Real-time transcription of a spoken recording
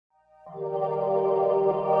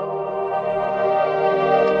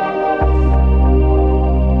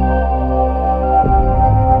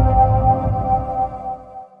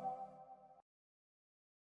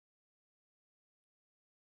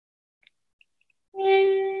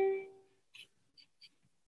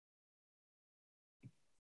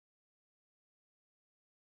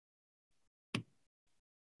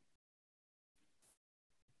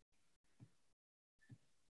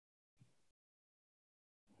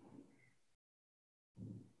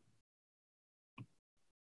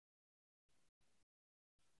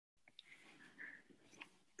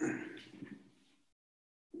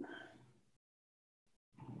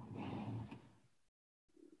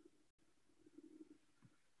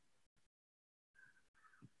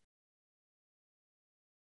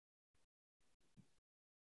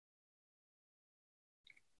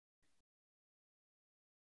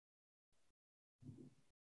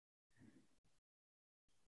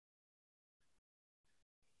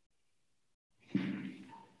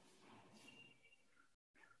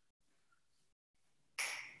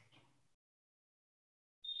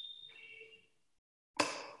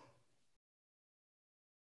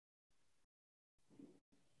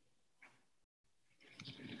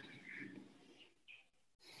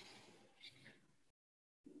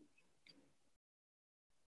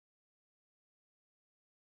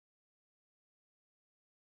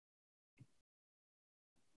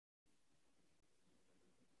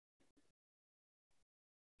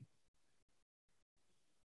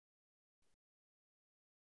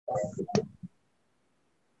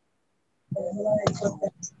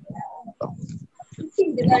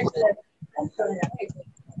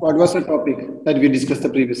What was the topic that we discussed the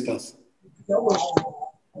previous class?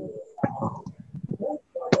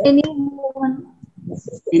 Any woman.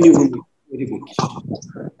 Any woman. Very good.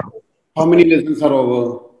 How many lessons are over?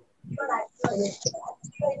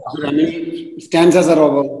 So how many stanzas are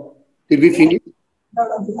over? Did we finish?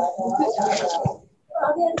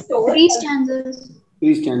 3 stanzas.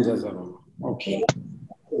 3 stanzas are over. Okay.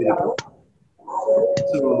 Very good.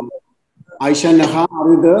 So, Aisha Naha, are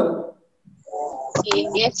you there?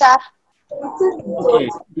 Yes, sir. Okay.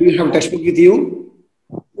 Do you have textbook with you?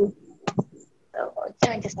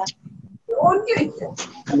 Sir.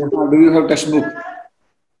 Naha, do you have textbook?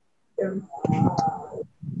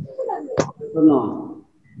 Or no?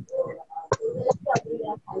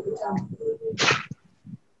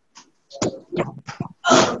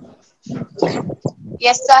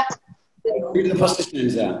 Yes, sir. Read the first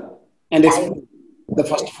stanza and explain the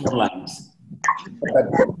first 4 lines.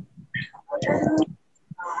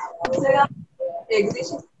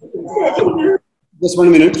 Just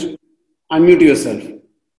 1 minute. Unmute yourself.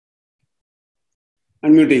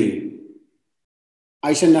 Unmute.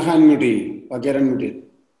 Aisha Naha, unmute. Okay, unmute.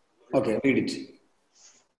 Okay, read it.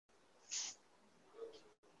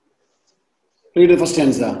 Read the first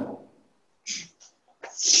stanza.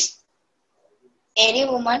 Any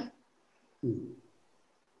woman.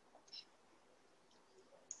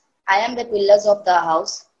 I am the pillars of the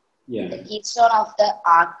house. Yeah. The keystone of the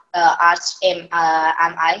arch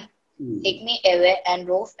am I. Take me away, and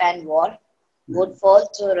roof and wall would fall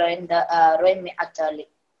to ruin me utterly.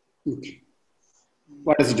 Okay.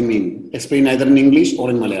 What does it mean? Explain either in English or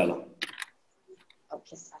in Malayalam.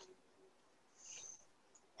 Okay, sir.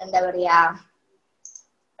 എന്താ പറയാ,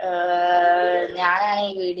 ഞാനാണ്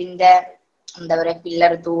ഈ വീടിന്റെ എന്താ പറയാ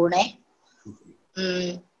pillar തൂണ്.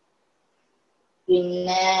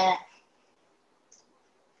 പിന്നെ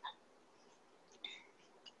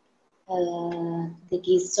the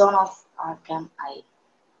keystone of Arkham I.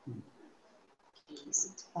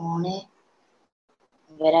 Keystone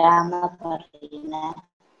വരാന്ന് പറയുന്ന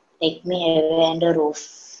take me away and roof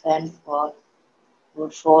and fall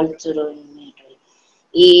would fall to ruin me.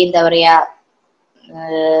 ഈ എന്താ പറയാ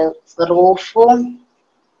റൂഫും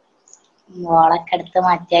വാളൊക്കെ എടുത്ത്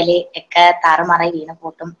മാറ്റിയാല് ഒക്കെ താറുമാറായി വീണ്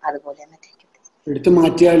പോട്ടും അതുപോലെ എടുത്ത്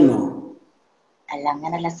മാറ്റിയാലോ? അല്ല,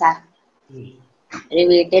 അങ്ങനല്ല സാർ. ഒരു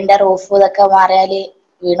വീട്ടിന്റെ റൂഫ് ഇതൊക്കെ മാറിയാല്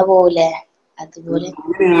വീണ് പോവില്ലേ, അതുപോലെ.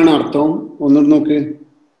 അങ്ങനെയാണ് അർത്ഥം. ഒന്നും നോക്ക്.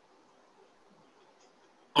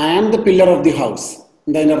 I am the pillar of the house.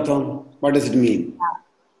 എന്താ അതിന്റെ അർത്ഥം? What does it mean?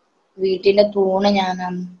 വീട്ടിന്റെ തൂണ്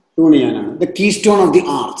ഞാനാണ്. തൂണ് ഞാനാണ്. The keystone of the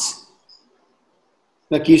arch.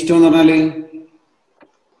 The keystone എന്ന് പറഞ്ഞാല്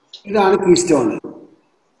ഇതാണ് keystone.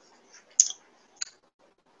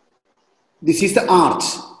 This is the arch.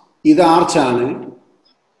 ഇത് ആർച്ച് ആണ്.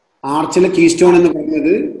 ആർച്ചിലെ keystone എന്ന്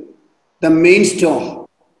പറയുന്നത് the main stone.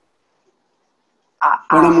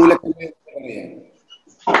 മൂലക്കല്ല് പറയാം.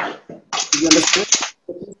 You understand?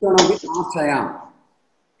 The keystone of the arch I am.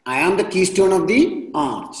 I am the keystone of the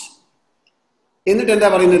arch. എന്നിട്ട് എന്താ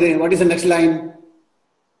പറയുന്നത്? What is the next line?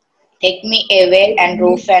 Take me away and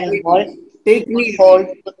roof and wall fall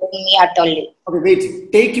to me utterly. Okay, wait.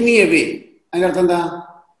 Take me away. അതിന്റെ അർത്ഥം എന്താ?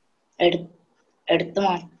 എടുത്തു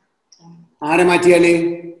മാറ്റാം. ആരെ മാറ്റിയാല്?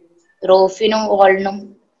 റൂഫിനും വാളിനും.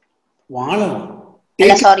 വാളോ?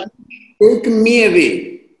 അല്ല, സോറി. Take me away.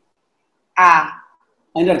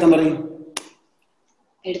 അതിന്റെ അർത്ഥം പറയും.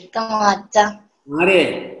 എടുത്തു മാറ്റാം. ആരെ?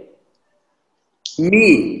 Me.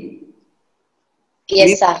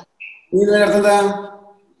 Yes, sir. ഇതിന്റെ അർത്ഥം എന്താ?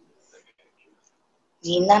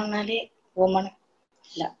 നീ എന്ന് പറഞ്ഞാല് വുമൺ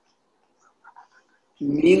അല്ല.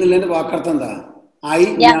 നീ എന്നുള്ളതിന്റെ വാക്കർത്ഥം എന്താ?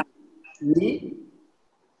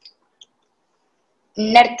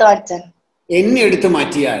 എന്നെടുത്ത് മാറ്റാൻ. എന്നെ എടുത്ത്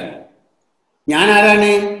മാറ്റിയാൽ ഞാൻ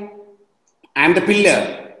ആരാണ്? I am the pillar.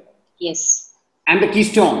 Yes. I am the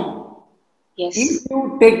keystone. Yes. If you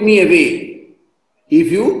take me away, if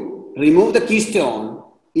you remove the keystone,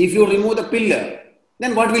 if you remove the pillar,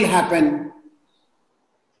 then what will happen?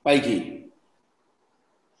 Paiki.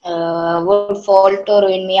 Would fall to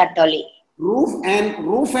ruin me utterly. Roof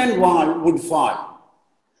and wall would fall.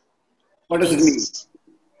 What does it mean?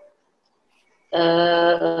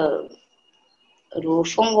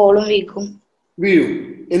 റൂഫും വോളും വീക്കും. വീഴും.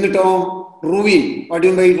 എന്നിട്ടോ ruin. What do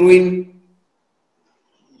you mean by ruin?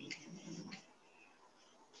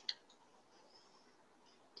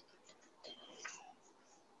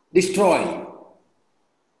 Destroy.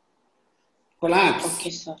 Collapse.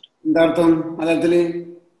 Okay, sir. എന്താ അർത്ഥം മലയാളത്തില്?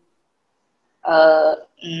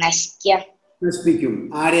 നശിക്കുക. നശിപ്പിക്കും.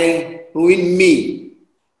 ആരെ? ruin me.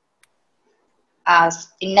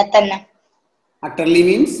 ഇന്നെ തന്നെ. Utterly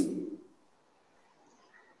means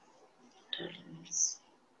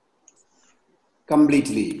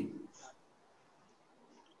completely.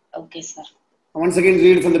 Okay, sir. Once again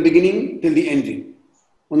read from the beginning till the end.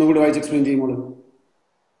 ഒന്നുകൂടി വായിച്ച് എക്സ്പ്ലെയിൻ ചെയ്യുമ്പോൾ.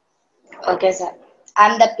 Okay, sir.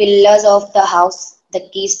 I'm the pillars of the house, the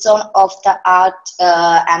keystone of the arch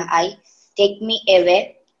am I. Take me away,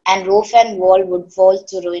 and roof and wall would fall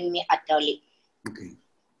to ruin me utterly. Okay.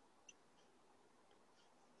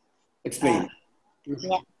 Explain.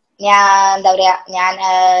 ഞാൻ എന്താ പറയാ,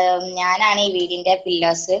 ഞാനാണ് ഈ വീടിന്റെ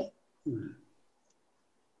pillars.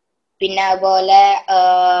 പിന്നെ അതുപോലെ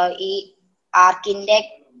ഈ ആർക്കിന്റെ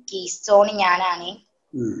keystone ഞാനാണ്.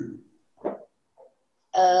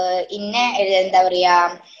 ഇന്നെ എന്താ പറയാ,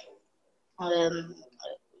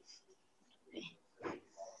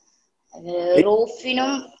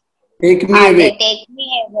 റൂഫിനും ടേക്ക്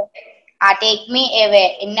മീ എവേ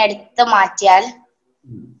ഇന്നെടുത്ത് മാറ്റിയാൽ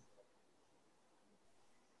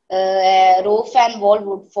roof and wall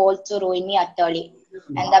would fall to ruin me utterly.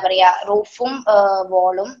 എന്താ പറയാ, റൂഫും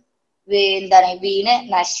വോളും എന്താണ് വീണ്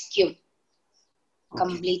നശിക്കും.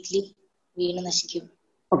 കംപ്ലീറ്റ്ലി വീണ് നശിക്കും.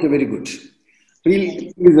 Okay, very good.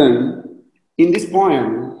 Listen, in this poem,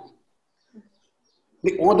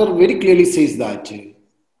 the author very clearly says that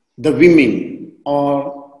the women or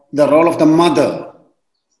the role of the mother,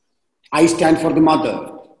 I stand for the mother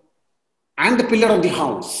and the pillar of the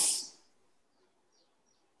house.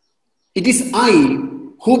 It is I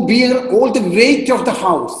who bear all the weight of the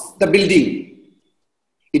house, the building.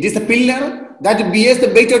 It is the pillar that bears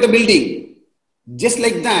the weight of the building. Just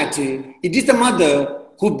like that, it is the mother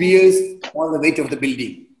who bears all the weight of the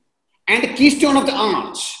building. And the keystone of the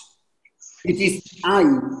arch, it is I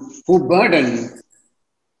who burdens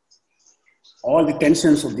all the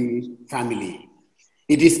tensions of the family.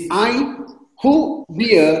 It is I who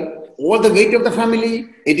bear all the weight of the family.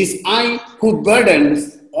 It is I who burdens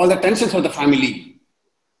all the tensions of the family.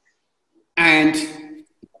 And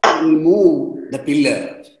remove the pillar.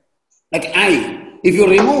 Like if you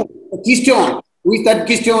remove the keystone, who is that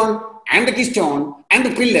keystone? And the keystone and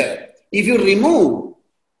the pillar. If you remove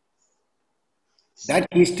that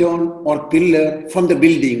keystone or pillar from the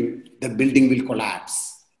building will collapse.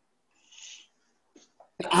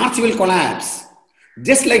 The arch will collapse.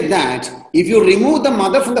 Just like that, if you remove the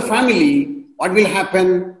mother from the family, what will happen?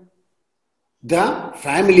 The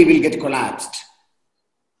family will get collapsed.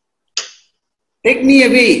 Take me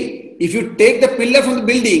away. If you take the pillar from the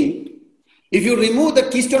building, if you remove the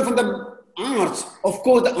keystone from the arch, of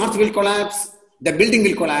course the arch will collapse, the building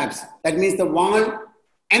will collapse. That means the wall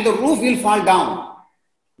and the roof will fall down.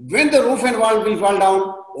 When the roof and wall will fall down,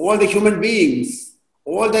 all the human beings,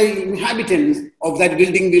 all the inhabitants of that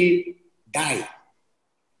building will die.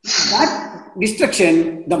 That destruction,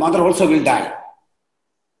 the mother also will die.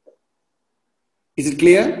 Is it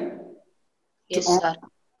clear? Yes, sir.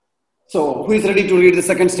 So, who is ready to read the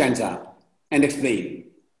second stanza and explain?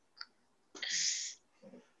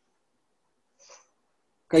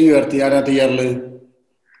 കൈ ഉയർത്തി ആരാ തയ്യാറില്?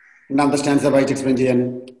 രണ്ടാമത്തെ stanza വായിച്ച് explain ചെയ്യാൻ.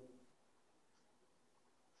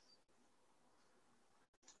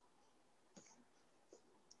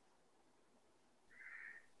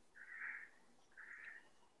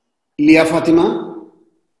 Lia Fatima,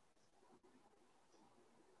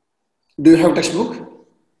 do you have textbook?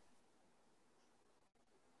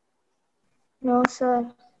 No, sir.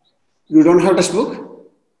 You don't have textbook?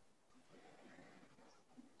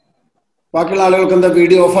 ബാക്കിയുള്ള ആളുകൾക്ക് എന്താ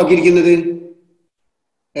video of ആക്കിയിരിക്കുന്നത്?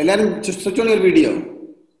 എല്ലാരും സ്വിച്ച് ഓൺ യുവർ വീഡിയോ.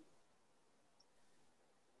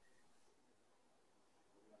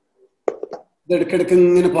 ഇത് ഇടയ്ക്കിടയ്ക്ക്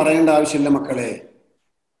ഇങ്ങനെ പറയേണ്ട ആവശ്യമില്ല മക്കളെ.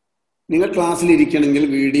 നിങ്ങൾ ക്ലാസ്സിൽ ഇരിക്കണമെങ്കിൽ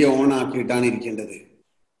വീഡിയോ ഓൺ ആക്കിയിട്ടാണ് ഇരിക്കേണ്ടത്.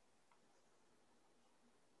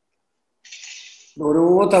 ഓരോ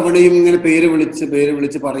തവണയും ഇങ്ങനെ പേര്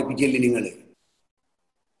വിളിച്ച് പറയിപ്പിക്കല്ലേ നിങ്ങൾ.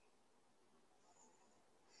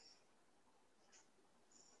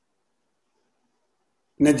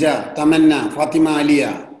 നജ, തമന്ന, ഫാത്തിമ, ആലിയ,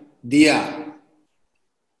 ദിയ,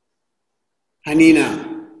 ഹനീന,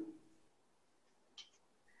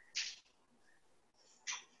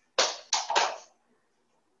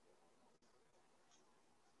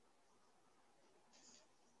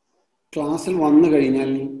 ക്ലാസ്സിൽ വന്നു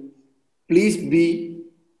കഴിഞ്ഞാൽ please be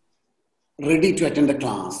ready to attend the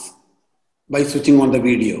class by switching on the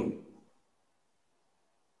video.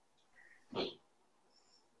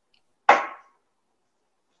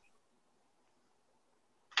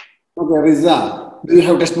 Okay, Riza, do you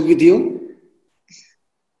have textbook with you?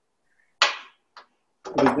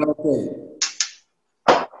 Riza, okay.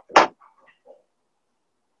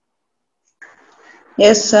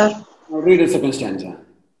 Yes, sir. Now read the second stanza.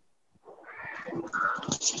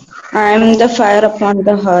 I am the fire upon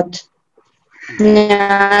the hearth.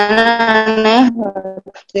 ഞാനാണ്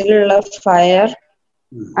ഹെർത്തിലുള്ള fire.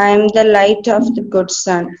 I am the light of the good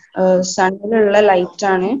sun. സണ്ണിലുള്ള light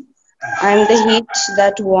ആണ്. I am the heat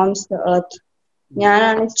that warms the earth.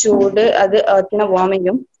 ഞാനാണ് ചൂട്, അത് earthനെ warm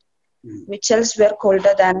ചെയ്യും. Which else were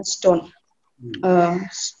colder than a stone.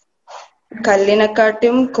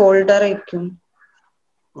 കല്ലിനെക്കാട്ടും colder ആയിരിക്കും.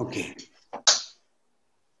 Okay.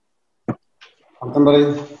 അർത്ഥം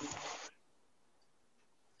പറയൂ.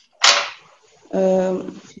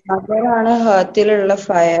 മദറാണ് ഹേർത്തിലുള്ള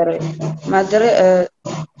fire. Mother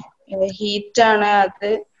heat ആണ്, അത്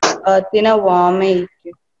എർത്തിനെ warm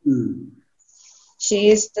ചെയ്യിക്കും. She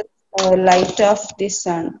is the light of the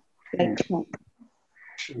sun. Like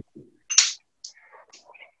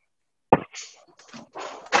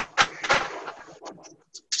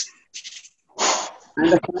And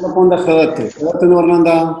the fire upon the earth. Earth എന്ന് പറഞ്ഞാൽ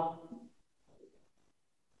എന്താ?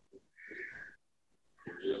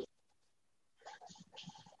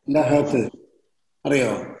 എന്താ earth?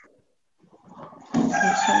 അറിയോ?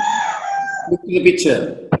 Look at the picture.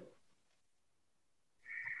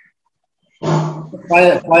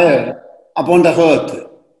 Fire upon the earth.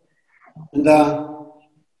 എന്താ?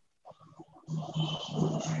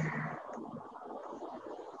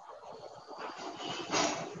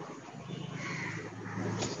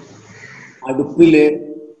 അടുപ്പിലെ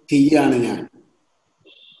തീയാണ് ഞാൻ.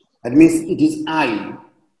 That means it is I.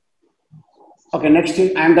 Okay, next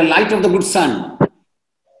I am the light of the good sun.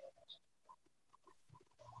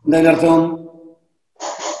 എന്താ അർത്ഥം?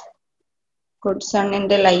 Good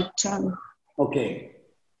സണ്ണിന്റെ light ആണ്. Okay.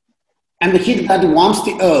 And the heat that warms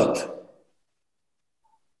the earth.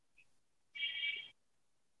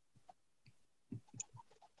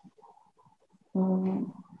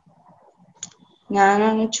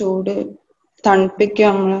 ഞാനാണ് ചൂട്,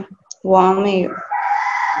 തണുപ്പിക്കും, നമ്മള് warm ചെയ്യും.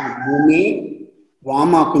 ഭൂമിയെ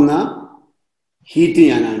വാമാക്കുന്ന ഹീറ്റ്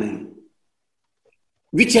ഞാനാണ്.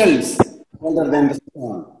 Which else colder than the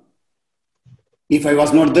sun? If I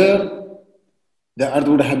was not there, the earth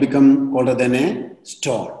would have become colder than a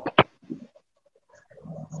stone.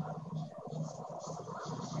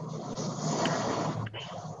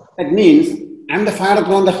 That means I am the fire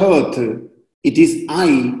upon the earth. It is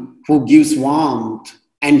I who gives warmth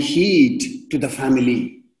and heat to the family.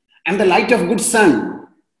 I am the light of good sun.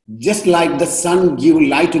 Just like the sun gives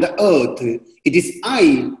light to the earth, it is I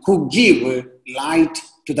who give light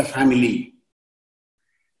to the family.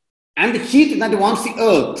 And the heat that warms the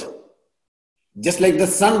earth, just like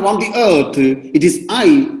the sun warms the earth, it is I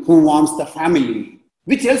who warms the family.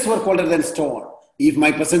 Which else were colder than stone? If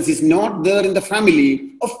my presence is not there in the family,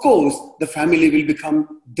 of course, the family will become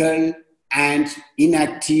dull and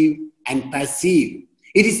inactive and passive.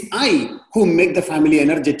 It is I who make the family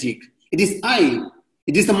energetic. It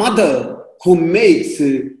is the mother who makes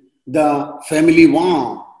the family warm.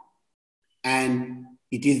 And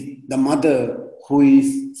it is the mother who is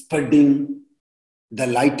spreading the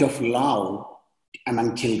light of love among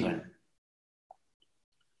children.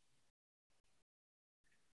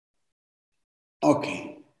 Okay,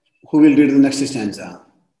 who will read the next stanza?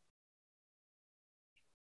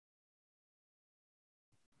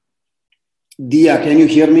 Dia, can you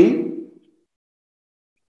hear me?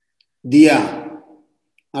 Dia,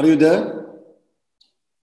 are you there?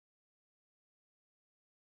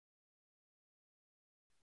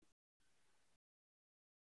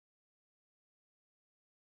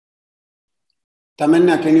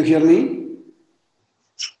 Tamanna, can you hear me?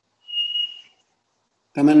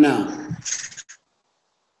 Tamanna,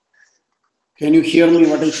 can you hear me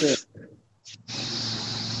what I said?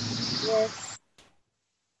 Yes.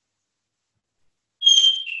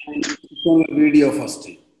 And it's on the video first.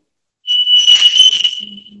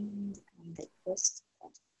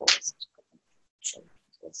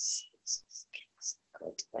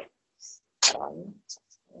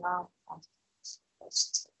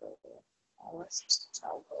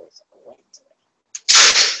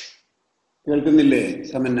 കേൾക്കുന്നില്ലേ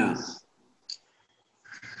തമന്ന?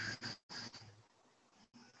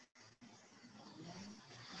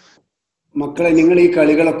 മക്കളെ, നിങ്ങൾ ഈ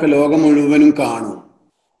കളികളൊക്കെ ലോകം മുഴുവനും കാണും.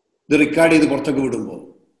 ഇത് record ചെയ്ത് പുറത്തൊക്കെ വിടുമ്പോൾ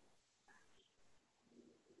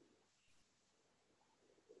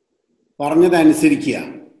പറഞ്ഞതനുസരിക്കുക.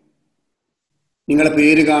 നിങ്ങളെ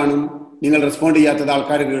പേര് കാണും, നിങ്ങൾ റെസ്പോണ്ട് ചെയ്യാത്തത്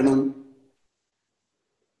ആൾക്കാർ കാണും.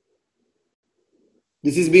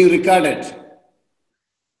 This is being recorded.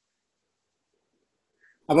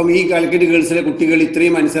 അപ്പം ഈ കാലിക്കറ്റ് ഗേൾസിലെ കുട്ടികൾ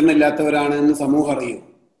ഇത്രയും അനുസരണ ഇല്ലാത്തവരാണ് എന്ന് സമൂഹം അറിയും.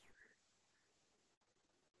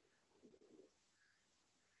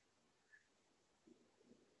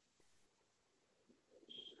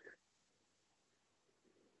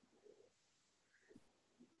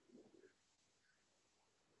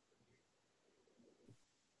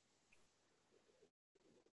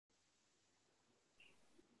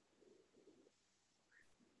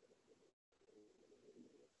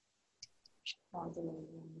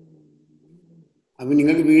 അപ്പൊ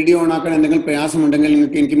നിങ്ങൾക്ക് വീഡിയോ ഓൺ ആക്കാൻ എന്തെങ്കിലും പ്രയാസമുണ്ടെങ്കിൽ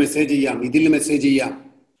നിങ്ങൾക്ക് എനിക്ക് മെസ്സേജ് ചെയ്യാം, ഇതിൽ മെസ്സേജ് ചെയ്യാം.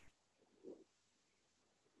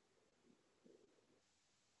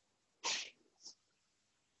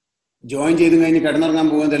 ജോയിൻ ചെയ്ത് കഴിഞ്ഞ് കിടന്നുറങ്ങാൻ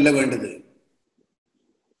പോകുന്നതല്ല വേണ്ടത്.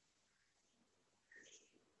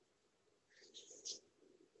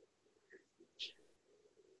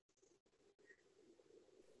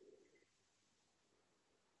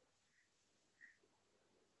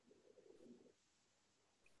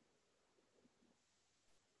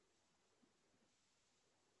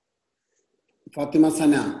 Fatima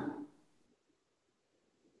Sana,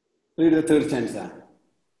 read the third stanza.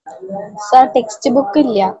 Sir, textbook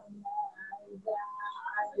ഇല്ല.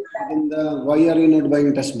 Why are you not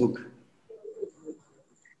buying textbook?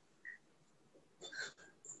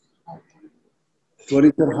 Where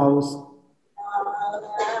is your house?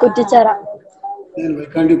 കുറ്റിച്ചറ. Then why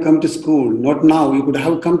can't you come to school? Not now. You could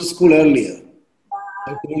have come to school earlier.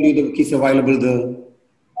 I told you the book is available there.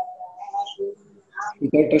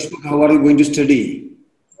 Without textbook, how are you going to study?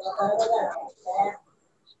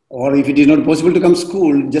 Or if it is not possible to come to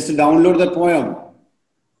school, just download the poem.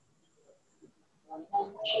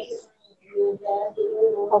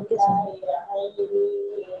 Okay, sir.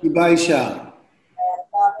 Ibaisha,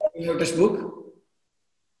 you have a textbook?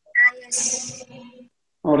 Yes.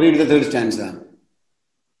 Or read the third stanza.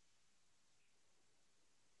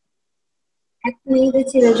 At me the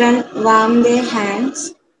children warm their hands.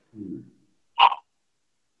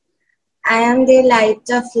 I am the light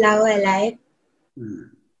of love alive.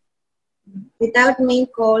 Without me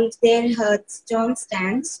cold their hearthstone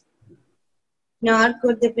stands, nor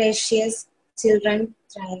could the precious children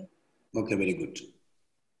thrive. Okay, very good.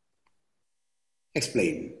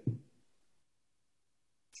 Explain.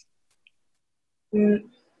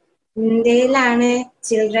 ഇന്ത്യയിലാണ്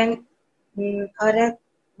children ഒരു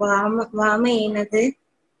വാമ ചെയ്യുന്നത്.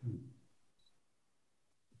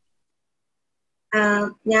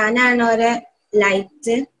 ഞാനാണ് ഒരു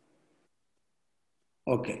light.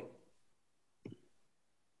 Okay.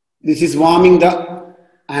 This is warming the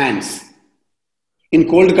hands. In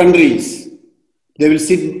cold countries, they will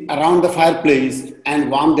sit around the fireplace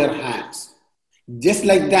and warm their hands. Just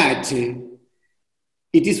like that,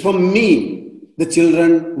 it is from me the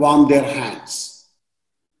children warm their hands.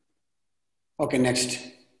 Okay, next.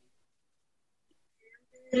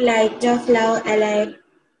 Light of love alive.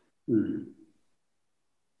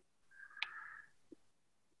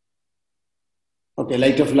 Okay,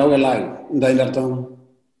 light of love alive. എന്താ അതിന്റെ അർത്ഥം?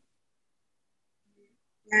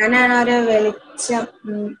 ഞാനാണ് ഒരു വെളിച്ചം.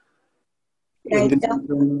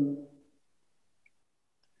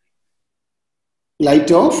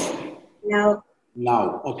 Light of love.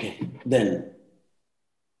 love. Okay, then.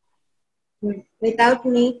 Without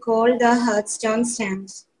me cold the hearthstone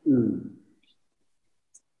stands.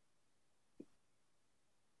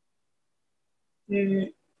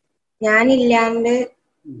 ഞാനില്ലാണ്ട്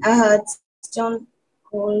ആ hearthstone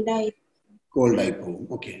cold ആയി പോകും.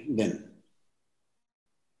 Okay, then.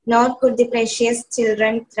 Nor could the precious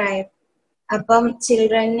children thrive. അപ്പം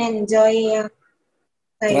children enjoy ചെയ്യാം.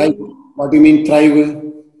 Thrive. What do you mean thrive?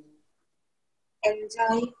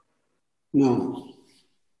 Enjoy. No.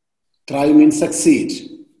 Thrive means succeed.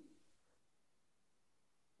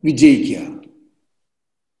 Vijayikya.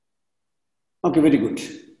 Okay, very good.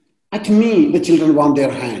 At me, the children warm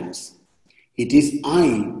their hands. It is I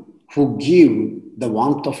who give the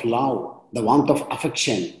warmth of love, the warmth of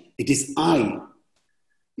affection. It is I.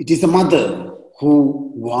 It is the mother who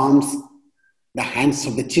warms the hands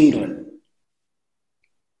of the children.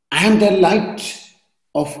 I am the light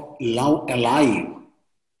of love alive.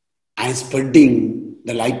 I am spreading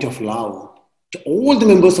the light of love to all the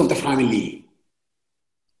members of the family.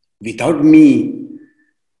 Without me,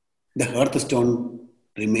 the hearthstone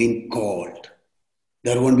remain cold.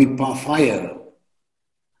 There won't be fire.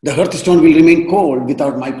 The hearthstone will remain cold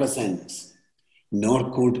without my presence. Nor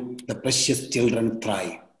could the precious children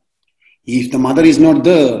thrive. If the mother is not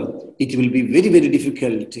there, it will be very, very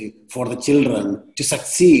difficult for the children to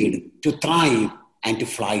succeed, to thrive, and to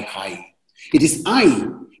fly high. It is I,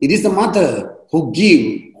 it is the mother who give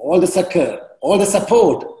all the succor, all the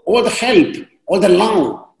support, all the help, all the love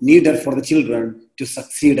needed for the children to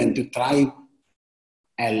succeed and to thrive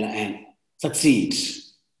and succeed.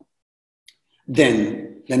 Then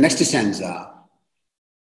the next stanza.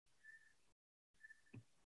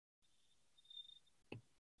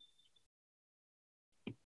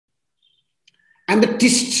 And the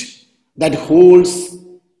twist that holds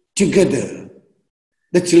together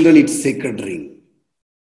the children its sacred ring.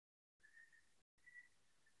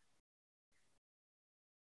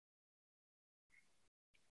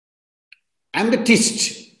 and the twist.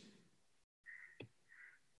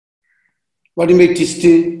 What do you mean twist?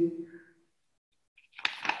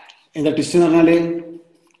 In the twist,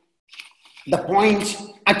 the point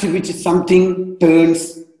at which something turns,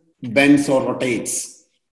 bends, or rotates.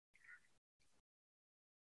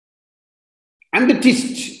 And the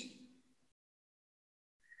twist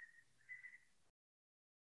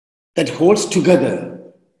that holds together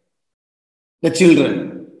the children.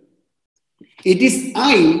 It is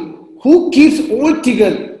I who keeps all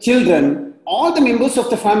children, all the members of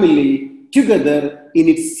the family, together in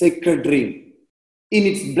its sacred dream, in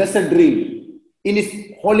its blessed dream, in its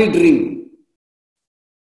holy dream.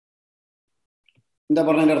 എന്താ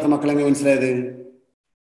പറഞ്ഞതിന്റെ അർത്ഥം മക്കളെ മനസ്സിലായത്?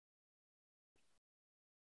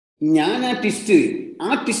 ഞാൻ ആ twist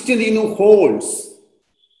എന്ത് ചെയ്യുന്നു? Holes,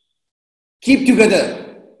 keep together,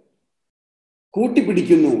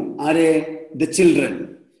 കൂട്ടിപ്പിടിക്കുന്നു. ആരെ? ദ ചിൽഡ്രൻ,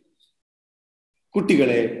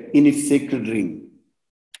 കുട്ടികളെ. In its secret dream,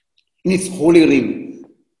 in its holy ring.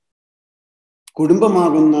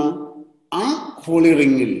 കുടുംബമാകുന്ന ആ ഹോളി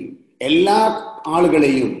റിംഗിൽ എല്ലാ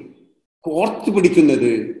ആളുകളെയും കോർത്തു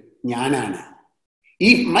പിടിക്കുന്നത് ഞാനാണ്.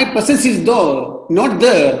 If my presence is not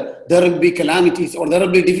there, there will be calamities, or there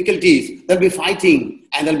will be difficulties, there will be fighting,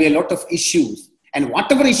 and there will be a lot of issues. And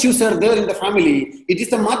whatever issues are there in the family, it is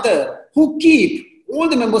the mother who keep all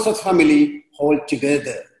the members of the family hold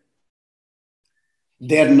together.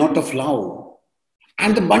 They are not of love,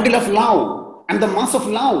 and the bundle of love, and the mass of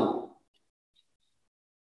love,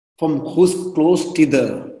 from whose close tether,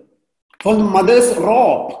 from the mother's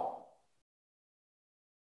rope,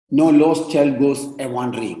 no lost child goes a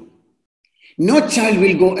wandering. No child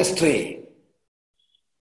will go astray.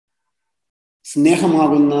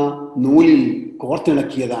 സ്നേഹമാകുന്ന നൂലിൽ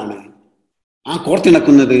കോർത്തിണക്കിയതാണ്. ആ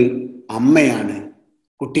കോർത്തിണക്കുന്നത് അമ്മയാണ്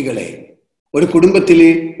കുട്ടികളെ. ഒരു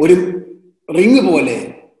കുടുംബത്തിലെ ഒരു ring പോലെ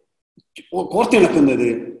കോർത്തിണക്കുന്നത്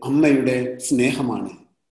അമ്മയുടെ സ്നേഹമാണ്.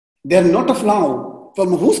 They are not of love, from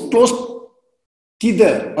whose close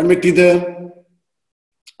tether, what means tether?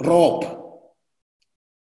 Rope.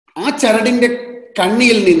 ആ ചരടിന്റെ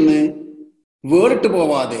കണ്ണിയിൽ നിന്ന് വേറിട്ട്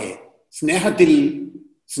പോവാതെ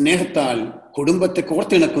സ്നേഹത്താൽ കുടുംബത്തെ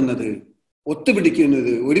കോർത്തിണക്കുന്നത്,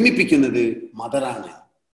 ഒത്തുപിടിക്കുന്നത്, ഒരുമിപ്പിക്കുന്നത് മദറാണ്.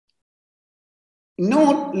 No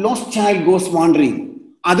lost child goes wandering.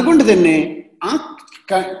 അതുകൊണ്ട് തന്നെ ആ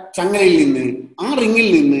ചങ്ങലയിൽ നിന്ന്, ആ റിങ്ങിൽ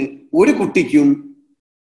നിന്ന് ഒരു കുട്ടിക്കും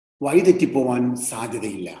വഴിതെറ്റിപ്പോവാൻ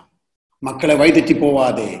സാധ്യതയില്ല. മക്കളെ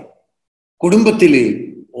വഴിതെറ്റിപ്പോവാതെ കുടുംബത്തില്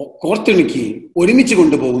കോർത്തിണക്കി ഒരുമിച്ച്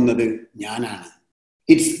കൊണ്ടുപോകുന്നത് ഞാനാണ്.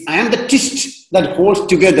 I am the twist that holds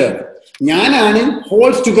together. ഞാനാണ്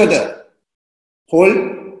ഹോൾസ് ടുഗദർ. ഹോൾ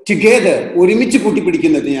ടുഗദർ, ഒരുമിച്ച്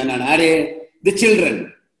കൂട്ടിപ്പിടിക്കുന്നത് ഞാനാണ്. ആരെ? ദ ചിൽഡ്രൻ,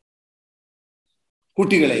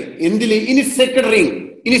 കുട്ടികളെ. എന്തില്? In its Sacred ring,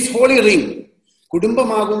 in its holy ring.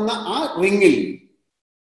 കുടുംബമാകുന്ന ആ റിംഗിൽ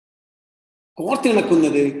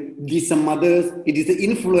കോർത്തിണക്കുന്നത് it is the mothers, it is the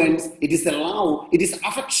influence, it is the love, it is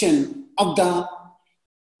affection of the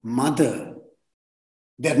mother.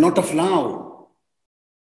 They are not of love.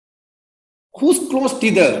 Whose close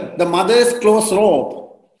tether? The mother's close rope.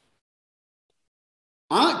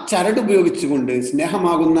 ആ ചരട് ഉപയോഗിച്ചുകൊണ്ട്,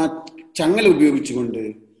 സ്നേഹമാകുന്ന ചങ്ങല ഉപയോഗിച്ചുകൊണ്ട്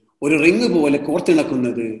ഒരു ring പോലെ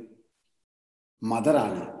കോർത്തിണക്കുന്നത്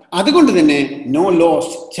മദറാണ്. അതുകൊണ്ട് തന്നെ no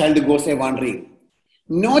lost child goes A wandering.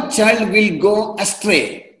 No child will go astray.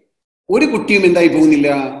 ഒരു കുട്ടിയും എന്തായി പോകുന്നില്ല?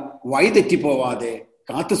 വഴിതെറ്റിപ്പോവാതെ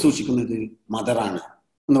കാത്തു സൂക്ഷിക്കുന്നത് മദറാണ്.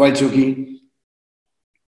 ഒന്ന് വായിച്ചു നോക്കി.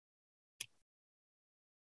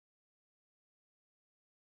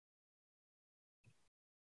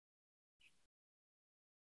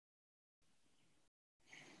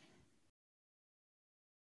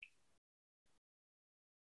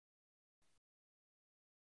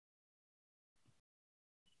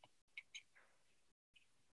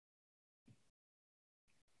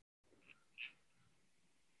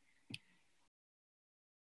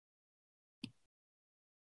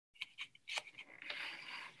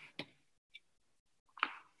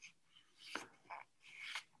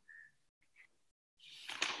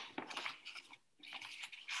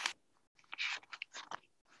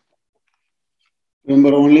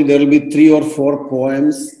 Remember, only there will be 3 or 4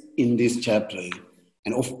 poems in this chapter.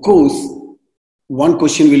 And of course, one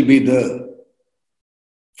question will be there.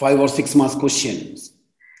 5 or 6 marks questions.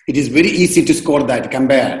 It is very easy to score that,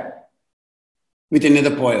 compare with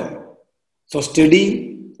another poem. So study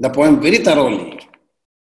the poem very thoroughly.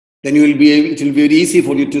 Then it will be very easy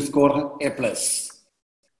for you to score A+.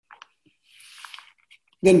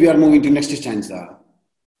 Then we are moving to next stanza.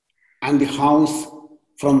 And the house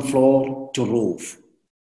from floor to roof.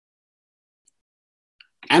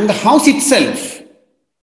 And the house itself,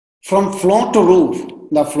 from floor to roof,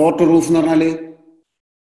 the floor to roof എന്ന് പറഞ്ഞാല്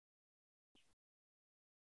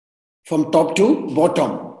from top to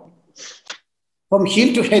bottom, from heel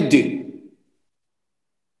to head.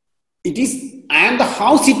 It is, and the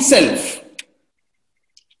house itself,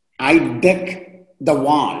 I deck the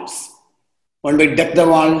walls. When we deck the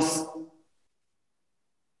walls,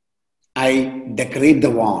 I decorate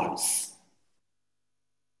the walls.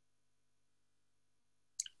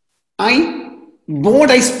 The board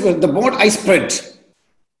I spread.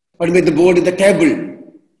 What with the board is the table.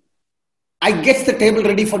 I get the table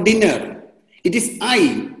ready for dinner. It is I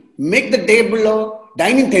make the table or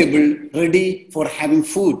dining table ready for having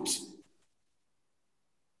food.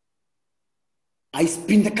 I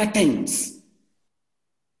spin the curtains.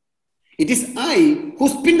 It is I who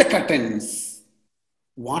spin the curtains.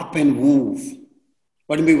 Warp and woof.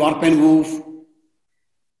 What do you mean warp and woof?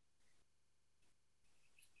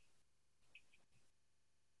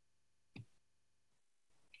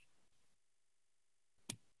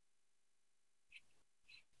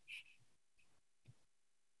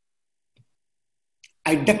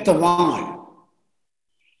 I deck the wall.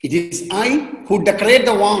 It is I who decorate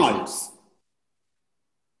the walls.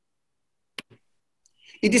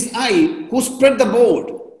 It is I who spread the board,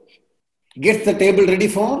 gets the table ready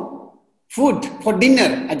for food, for dinner.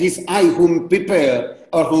 It is I who prepare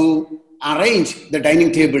or who arrange the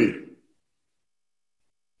dining table.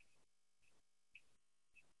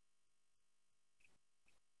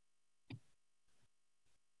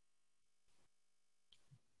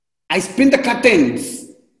 I spin the curtains,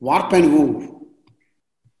 warp and woof.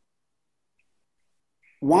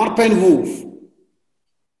 Warp and woof.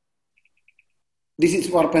 This is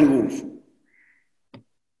warp and woof.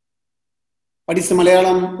 What is the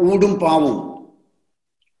Malayalam? Udum pavum.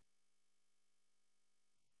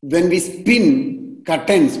 When we spin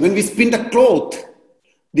curtains, when we spin the cloth,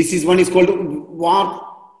 this is one is called warp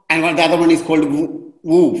and the other one is called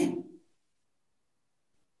woof.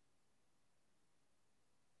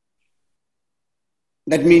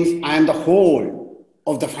 That means I am the whole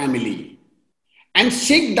of the family. And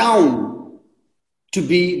shake down to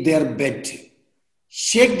be their bed.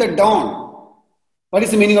 Shake the down. What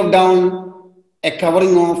is the meaning of down? A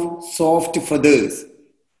covering of soft feathers.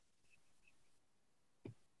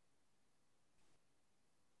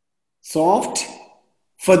 Soft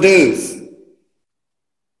feathers.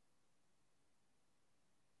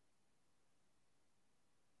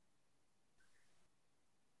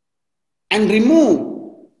 And remove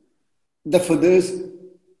the feathers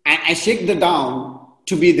and I shake the down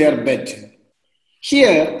to be their bed.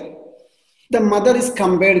 Here, the mother is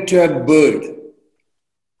compared to a bird.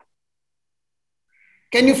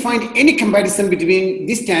 Can you find any comparison between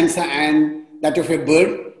this stanza and that of a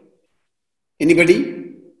bird? Anybody?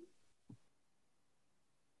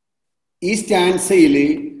 ഈ സ്റ്റാൻസയിൽ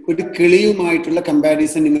ഒരു കിളിയുമായിട്ടുള്ള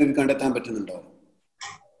comparison നിങ്ങൾക്ക് കണ്ടെത്താൻ പറ്റുന്നുണ്ടോ?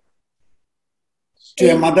 To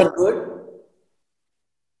a mother bird?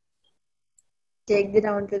 Take the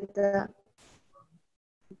down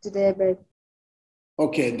to their bed.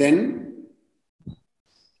 Okay, then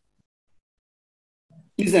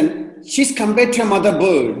listen, she's compared to a mother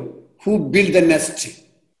bird who built the nest.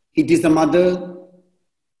 It is the mother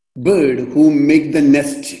bird who make the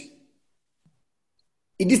nest.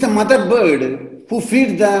 It is the mother bird who feed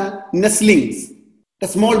the nestlings, the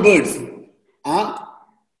small birds.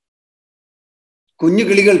 കുഞ്ഞു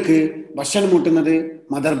കിളികൾക്ക് ഭക്ഷണം മുട്ടുന്നത്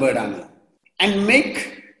mother ബേർഡാണ്. And make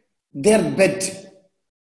their bed.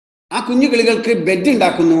 ആ കുഞ്ഞു കിളികൾക്ക് bed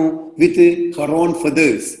ഉണ്ടാക്കുന്നു വിത്ത് her own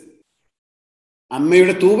feathers.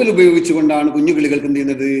 അമ്മയുടെ തൂവൽ ഉപയോഗിച്ചുകൊണ്ടാണ് കുഞ്ഞു കിളികൾക്ക് എന്ത്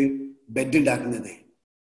ചെയ്യുന്നത്? ബെഡ് ഉണ്ടാക്കുന്നത്.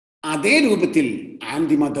 അതേ രൂപത്തിൽ I am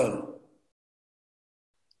the mother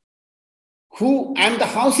who am the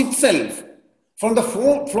house itself from the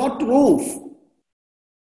floor to roof.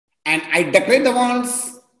 And I decorate the walls.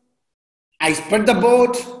 I spread the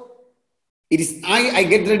board. It is I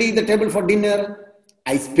get ready the table for dinner.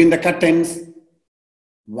 I spin the curtains,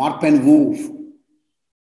 warp and woof.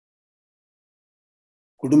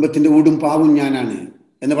 കുടുംബത്തിന്റെ ഊടും പാവും ഞാനാണ്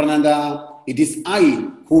എന്ന് പറഞ്ഞാൽ എന്താ? It is I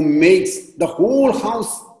who makes the whole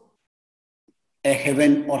house a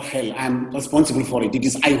heaven or hell. I am responsible for it. It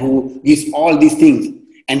is I who gives all these things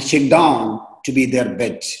and shake down to be their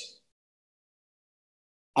bed.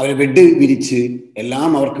 അവരെ bed വിരിച്ച്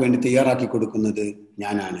എല്ലാം അവർക്ക് വേണ്ടി തയ്യാറാക്കി കൊടുക്കുന്നത്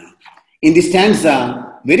ഞാനാണ്. In this stanza,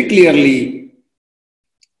 very clearly,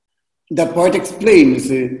 the poet explains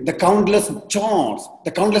the countless chores,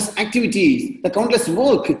 the countless activities, the countless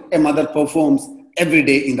work a mother performs every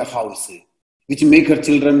day in the house, which make her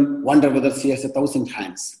children wonder whether she has 1,000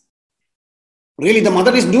 hands. Really, the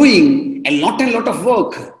mother is doing a lot of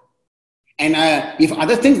work. And if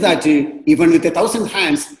other things that even with 1,000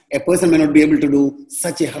 hands, a person may not be able to do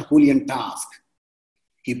such a Herculean task.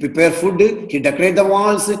 He prepare food, he decorate the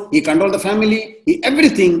walls, he control the family,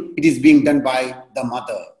 everything, it is being done by the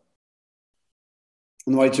mother.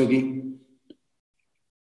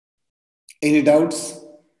 Any doubts?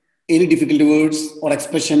 Any difficult words or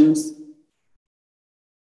expressions?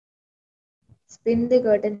 Spin the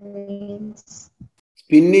curtain means.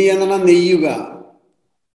 Spin ചെയ്യുന്ന നെയ്യുക,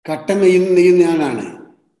 കട്ടൻ നെയ്യുന്ന ഞാനാണ്.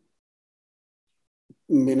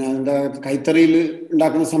 പിന്നെ എന്താ കൈത്തറിയിൽ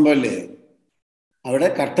ഉണ്ടാക്കുന്ന സംഭവമല്ലേ, അവിടെ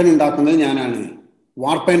curtain ഉണ്ടാക്കുന്നത് ഞാനാണ്.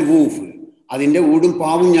 വാർപ്പ് ആൻഡ് വൂഫ്, അതിന്റെ ഊടും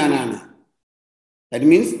പാവും ഞാനാണ്. ദാറ്റ്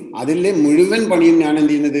മീൻസ് അതിലെ മുഴുവൻ പണിയും ഞാൻ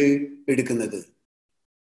എന്ത് ചെയ്യുന്നത്, എടുക്കുന്നത്.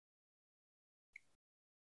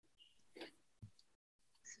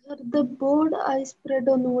 Sir, the board I spread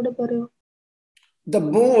ഒന്നുകൂടെ പറയോ? The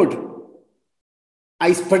board I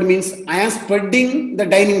spread means I am spreading the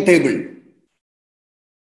dining table.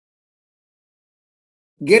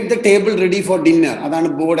 Get the table ready for dinner. അതാണ്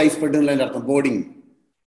ബോർഡ് ഐ സ്പ്രെഡ് എന്നുള്ളതിന്റെ അർത്ഥം, boarding.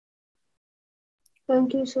 Thank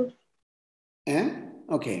you, sir.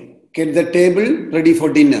 Okay. Get the table ready for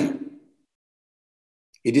dinner.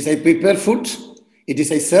 It is I prepare food. It is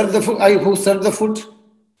I serve the food. I who serve the food.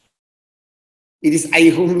 It is I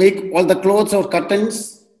who make all the clothes or curtains.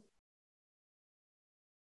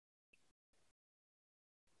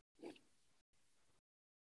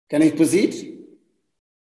 Can I proceed?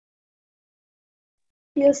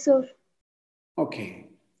 Yes, sir. Okay.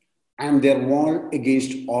 I am their wall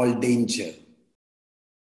against all danger.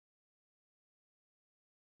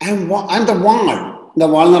 I am the wall. The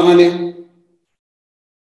wall എന്ന് പറഞ്ഞാല്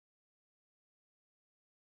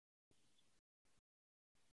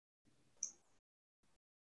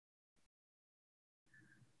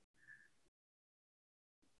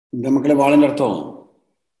മക്കളെ വാളിന്റെ അർത്ഥം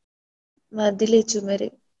മതില്, ചുമര്.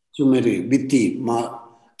 ചുമര്, ഭിത്തി.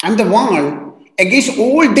 I am the wall against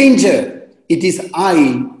all danger. It is I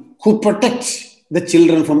who protect the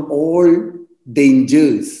children from all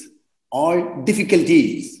dangers, all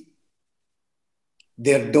difficulties.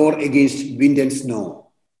 Their door against wind and snow.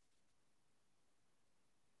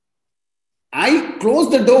 I close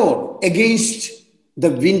the door against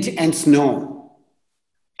the wind and snow.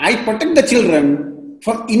 I protect the children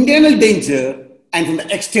from internal danger and from the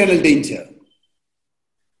external danger.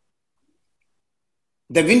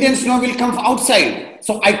 The wind and snow will come outside,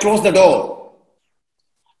 so I close the door.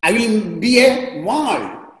 I will be a wall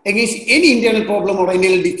against any internal problem or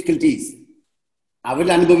internal difficulties. അവർ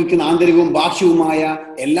അനുഭവിക്കുന്ന ആന്തരികവും ബാഹ്യവുമായ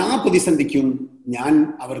എല്ലാ പ്രതിസന്ധിക്കും ഞാൻ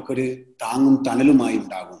അവർക്കൊരു താങ്ങും തണലുമായി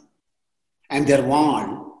ഉണ്ടാകും. And their wall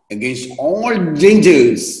against all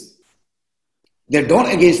dangers, their door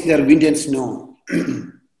against their wind and snow.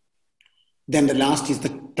 Then the last is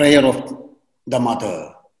the prayer of the mother.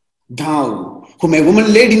 Thou, whom a woman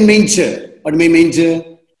laid in manger. What may manger?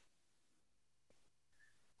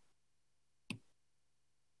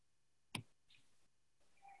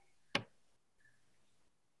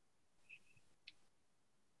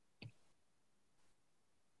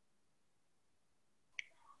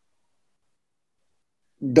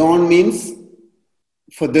 Dawn means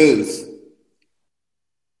feathers.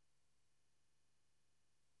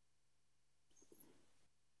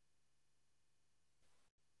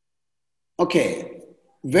 Okay.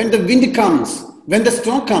 When the wind comes, when the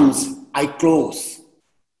storm comes, I close.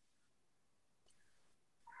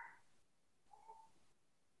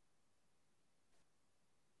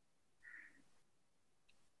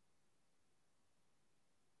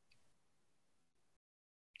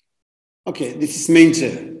 Okay, this is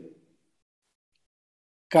manger.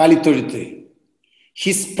 Kalitolithe.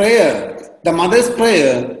 His prayer, the mother's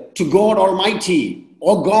prayer to God Almighty,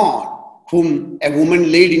 O God, whom a woman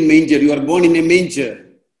laid in manger, you are born in a manger.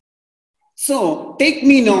 So take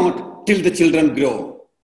me not till the children grow.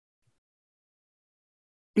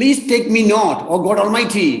 Please take me not, O God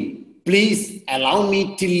Almighty. Please allow me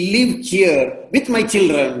to live here with my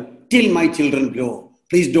children till my children grow.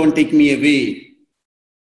 Please don't take me away.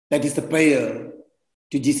 That is the prayer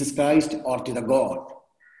to Jesus Christ or to the God.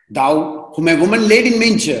 Thou, whom a woman laid in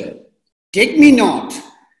manger, take me not.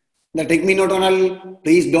 The take me not,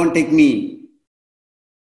 please don't take me.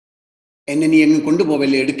 എന്നെ നീ എങ്ങും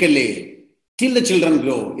കൊണ്ടുപോവല്ലേ, എടുക്കല്ലേ. Till the children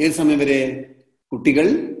grow. ഏത് സമയം വരെ? കുട്ടികൾ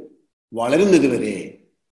വളരുന്നത് വരെ.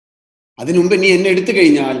 അതിനുമുമ്പ് നീ എന്നെ എടുത്തു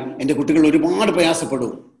കഴിഞ്ഞാൽ എൻ്റെ കുട്ടികൾ ഒരുപാട്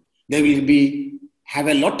പ്രയാസപ്പെടും. They will have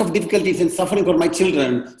a lot of difficulties and suffering for my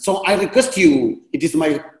children. So I request you, it is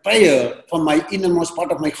my prayer from my innermost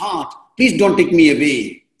part of my heart, please don't take me away.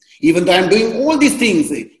 Even though I'm doing all these things,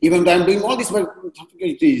 even though I'm doing all these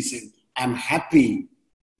difficulties, I'm happy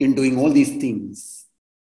in doing all these things.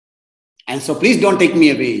 And so please don't take me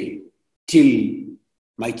away till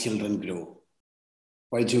my children grow.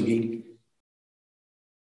 Why, Jogi?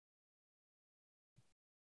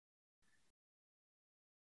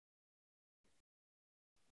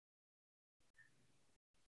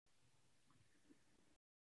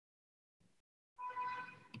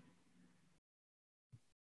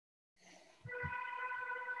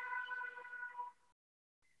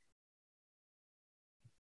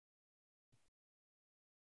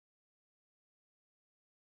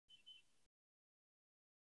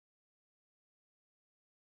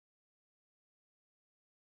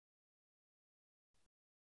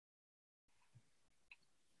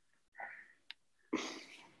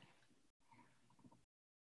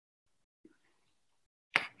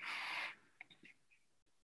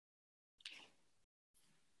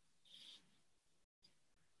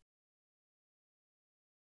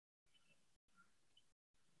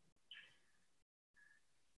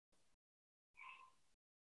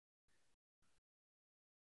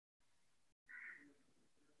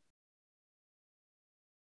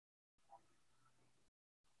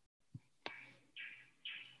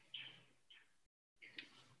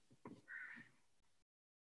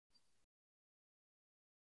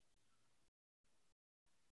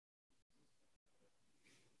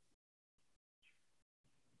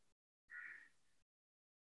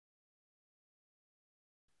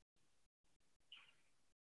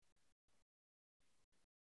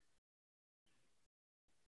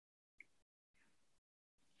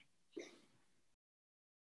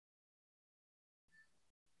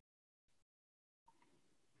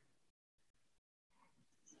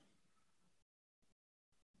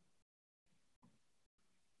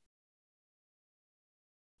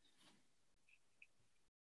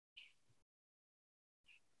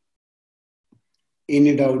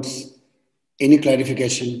 Any doubts? Any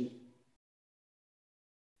clarification?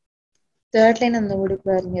 Third line ഒന്നുകൂടി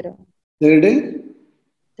പറഞ്ഞുതരോ? Third,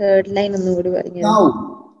 third line ഒന്നുകൂടി പറഞ്ഞുതരോ? thou.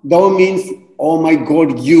 Thou means, oh my God,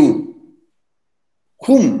 you.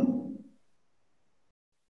 Whom?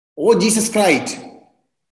 Oh Jesus Christ.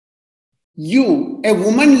 You, a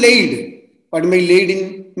woman laid. What am I laid in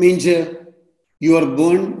manger? You are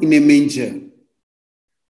born in a manger.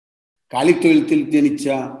 കാലിത്തൊഴുത്തിൽ ജനിച്ച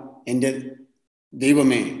എൻ്റെ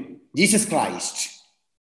ദൈവമേ, Jesus Christ,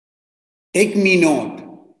 take me not,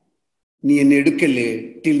 നീ എന്നെ എടുക്കല്ലേ,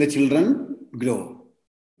 till the children grow.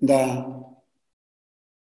 എന്താ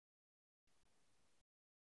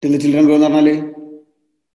till the children grow എന്ന് പറഞ്ഞാല്?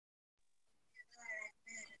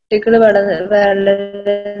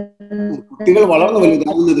 കുട്ടികൾ വളർന്നു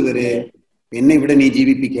വലുതാകുന്നത് വരെ എന്നെ ഇവിടെ നീ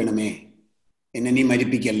ജീവിപ്പിക്കണമേ, എന്നെ നീ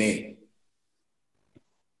മരിപ്പിക്കല്ലേ.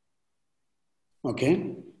 ഓക്കെ,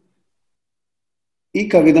 ഈ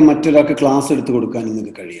കവിത മറ്റൊരാൾക്ക് ക്ലാസ് എടുത്തു കൊടുക്കാൻ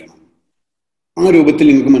നിങ്ങൾക്ക് കഴിയണം. ആ രൂപത്തിൽ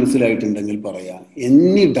നിങ്ങൾക്ക് മനസ്സിലായിട്ടുണ്ടെങ്കിൽ പറയാം.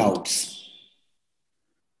 Any doubts,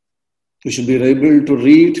 you should be able to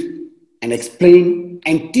read and explain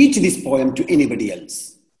and teach this poem to anybody else.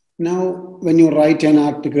 Now, when you write an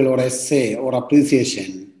article or essay or appreciation,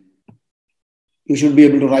 you should be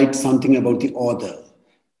able to write something about the author.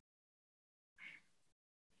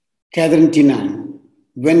 Catherine Tynan,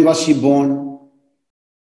 when was she born?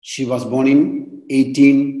 She was born in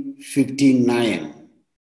 1859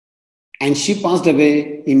 and she passed away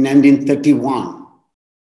in 1931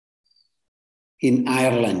 in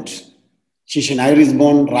Ireland. She's an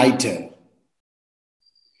Irish-born writer.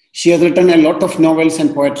 She has written a lot of novels and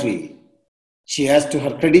poetry. She has to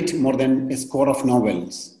her credit more than a score of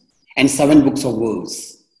novels and 7 books of verse.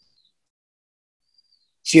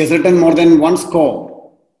 She has written more than 1 score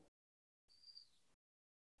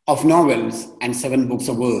of novels and 7 books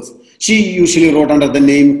of verse. She usually wrote under the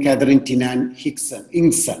name Catherine Tynan Hinkson.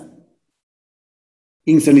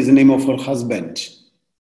 Hinkson is the name of her husband.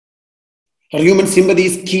 Her human sympathy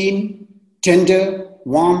is keen, tender,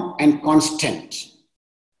 warm, and constant.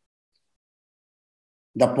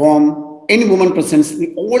 The poem, Any Woman, presents the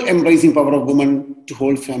all-embracing power of woman to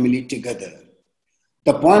hold family together.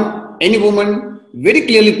 The poem, Any Woman, very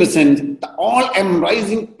clearly presents the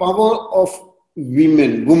all-embracing power of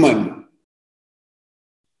woman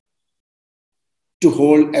to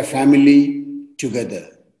hold a family together.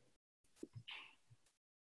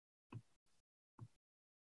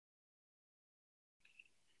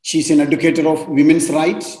 She is an educator of women's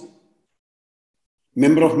rights,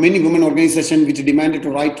 member of many women organizations which demanded to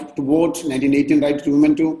right to vote, 1918 right to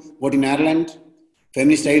women to vote in Ireland,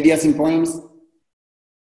 feminist ideas in poems.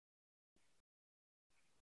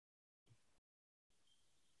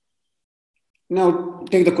 Now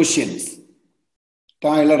take the questions.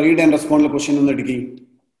 Tyler, read and respond to the question on the degree.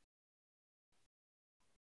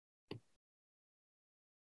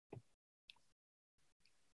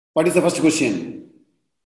 What is the first question?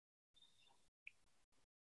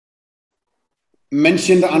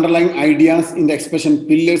 Mention the underlying ideas in the expression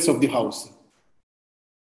pillars of the house.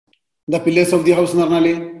 The pillars of the house എന്ന്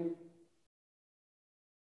പറഞ്ഞാല്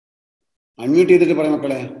unmute ചെയ്തിട്ട് പറയാം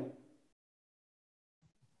മക്കളെ.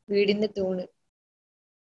 വീടിന്റെ തൂണ്.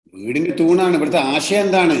 വീടിന്റെ തൂണാണ്. ഇവിടുത്തെ ആശയം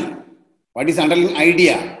എന്താണ്? What is underlying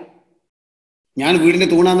idea? ഞാൻ വീടിന്റെ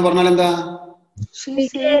തൂണാന്ന് പറഞ്ഞാൽ എന്താ? She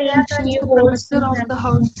says she's the protector of the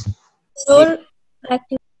house.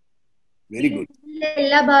 Very good.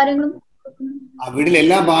 ആ വീട്ടിൽ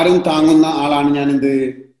എല്ലാ ഭാരവും താങ്ങുന്ന ആളാണ് ഞാൻ. എന്ത്?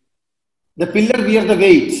 The pillar bear the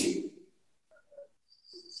weight.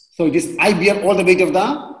 So it is I bear all the weight of the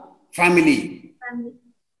family.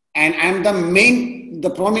 And I am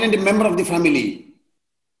the prominent member of the family.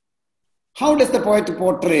 How does the poet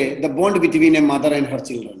portray the bond between a mother and her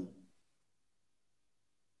children?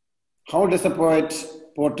 How does the poet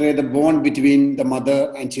portray the bond between the mother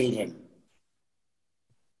and children?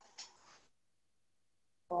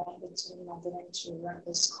 Bond between mother and children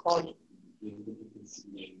is holy.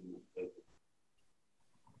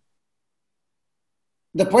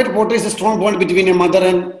 The poet portrays a strong bond between a mother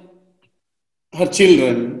and her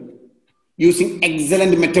children using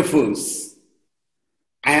excellent metaphors.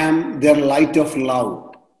 I am their light of love.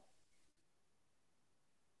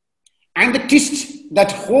 And the twist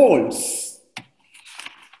that holds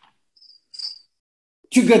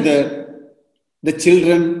together the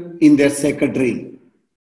children in their sacred dream.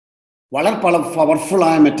 വളരെ powerful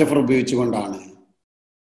ആയ metaphor ഉപയോഗിച്ചുകൊണ്ടാണ്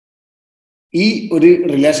ഈ ഒരു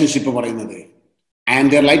relationship പറയുന്നത്. And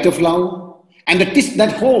their light of love and the twist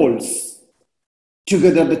that holds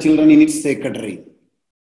together the children in its sacred ring.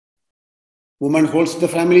 Woman holds the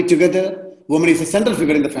family together. Woman is a central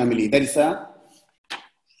figure in the family. That is a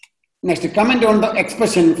next comment on the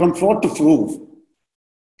expression from floor to roof.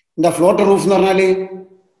 The floor to roof normally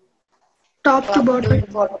Top to bottom.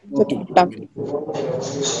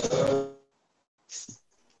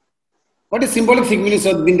 What is symbolic significance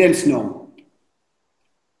of wind and snow?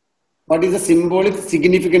 What is the symbolic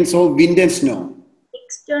significance of wind and snow?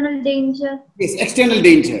 External danger. Yes, external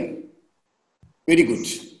danger. Very good.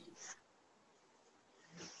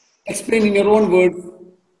 Explain in your own words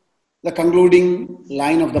the concluding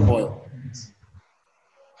line of the poem.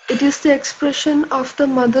 It is the expression of the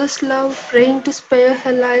mother's love, praying to spare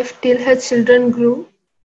her life till her children grew.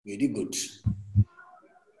 Very good.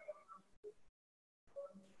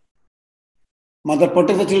 Mother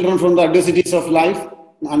protects the children from the adversities of life.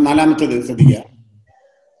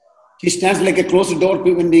 She stands like a closed door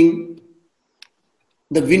preventing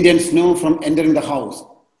the wind and snow from entering the house.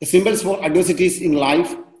 The symbols for adversities in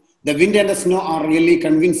life, the wind and the snow are really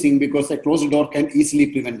convincing because a closed door can easily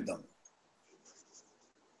prevent them.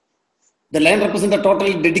 The line represents the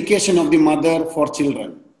total dedication of the mother for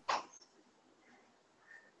children.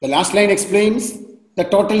 The last line explains the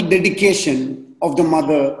total dedication of the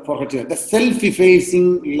mother for her children. The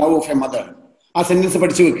self-effacing love of a mother. ആ sentence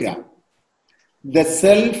പഠിച്ചു വെക്കുക. The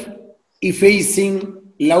self-effacing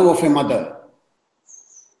love of a mother.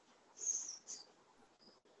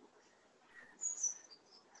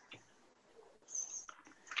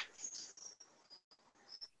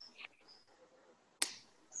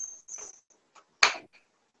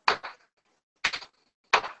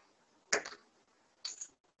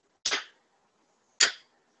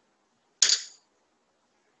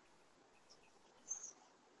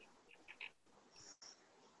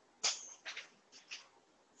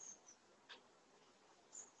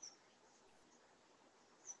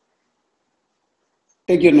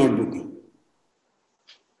 Take your notebook.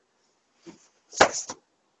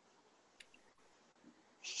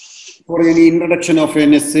 For any introduction of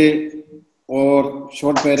an essay or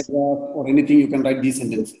short paragraph or anything, you can write these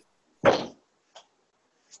sentences.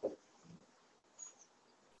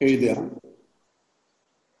 എഴുതുക.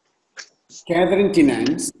 Catherine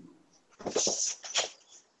Tennant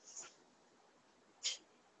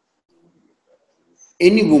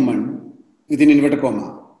any woman within inverted comma.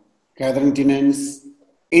 Catherine Tennant's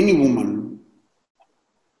any woman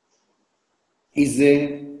is a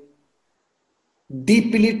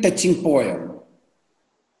deeply touching poem.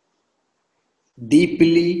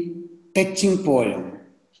 Deeply touching poem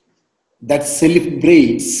that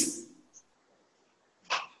celebrates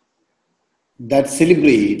the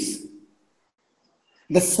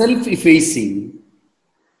self-effacing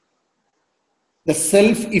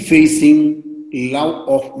love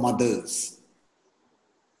of mothers.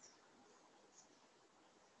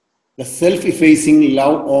 The self-effacing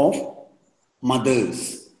love of mothers.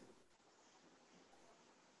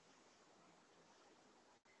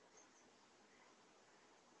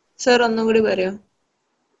 Sir, ഒന്നും കൂടി പറയോ?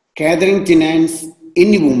 Catherine Tennant's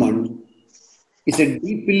Any Woman is a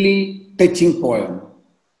deeply touching poem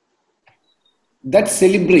that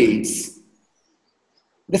celebrates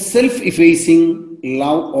the self-effacing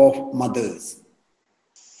love of mothers.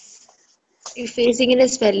 ഫേസിങ്ങിന്റെ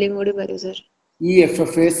spelling കൂടി പറയൂ sir.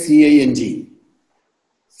 EFFACING.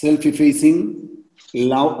 Self-effacing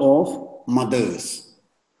love of mothers.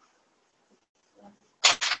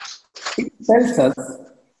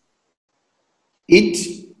 It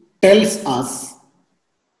tells us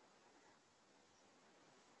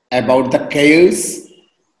about the cares.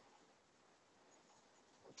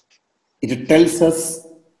 It tells us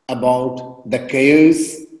about the cares,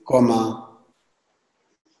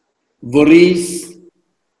 worries,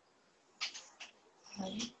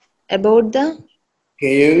 About the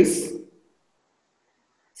cares,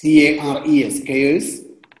 CARES, cares,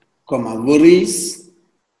 worries,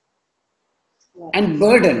 and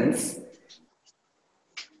burdens,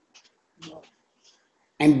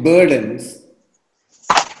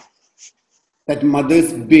 that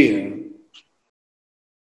mothers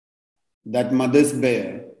bear,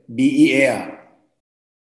 BEAR.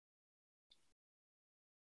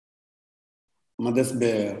 Mothers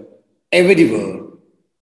bear everywhere.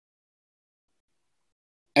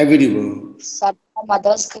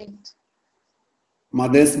 Mother's screams.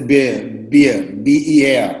 Mothers bear,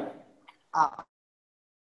 BEAR.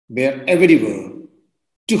 Bear everywhere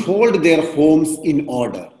to hold their homes in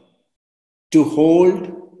order.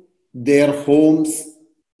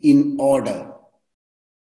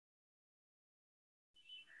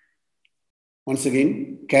 Once again,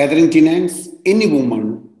 Catherine Tennant's Any Woman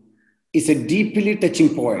is a deeply touching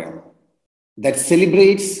poem that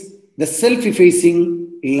celebrates the self-effacing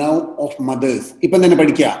love of mothers. ഇപ്പം തന്നെ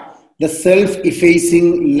പഠിക്കുക. The self-effacing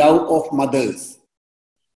love of mothers.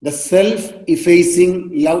 The self-effacing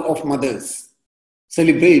love of mothers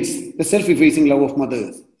celebrates the self-effacing love of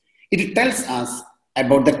mothers. It tells us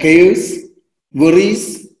about the cares, worries,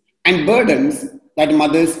 and burdens that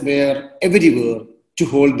mothers bear everywhere to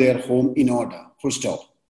hold their home in order. Full stop.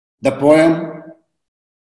 The poem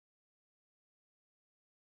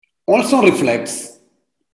also reflects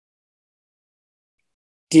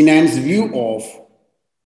Tennant's view of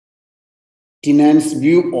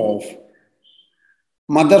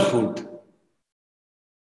motherhood.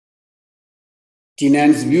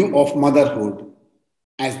 Tennant's view of motherhood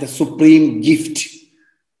as the supreme gift.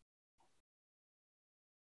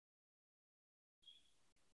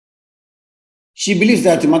 She believes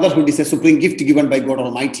that motherhood is a supreme gift given by God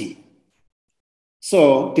Almighty. So,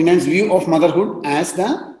 Tennant's view of motherhood as the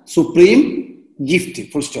supreme gift.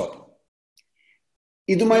 Full stop.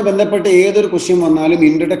 ഇതുമായി ബന്ധപ്പെട്ട ഏതൊരു question വന്നാലും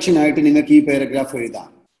introduction ആയിട്ട് നിങ്ങൾക്ക് ഈ paragraph എഴുതാം.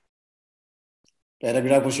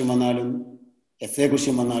 Paragraph question വന്നാലും essay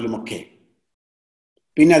question വന്നാലും ഒക്കെ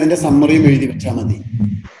പിന്നെ അതിന്റെ സമ്മറിയും എഴുതി വെച്ചാൽ മതി.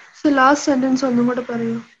 ലാസ്റ്റ് സെന്റൻസ് ഒന്നും കൂടെ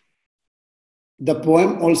പറയൂ. The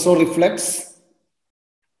poem also reflects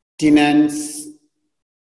Tennant's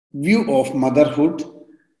view of motherhood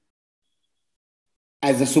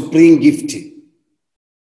as a supreme gift.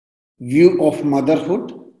 View of motherhood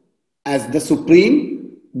as the supreme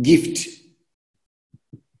gift.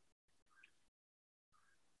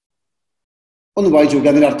 ഒന്ന് വായിച്ചു നോക്കി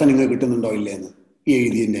അതിന്റെ അർത്ഥം നിങ്ങൾക്ക് കിട്ടുന്നുണ്ടോ ഇല്ലേന്ന് ഈ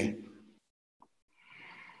എഴുതിയതിന്റെ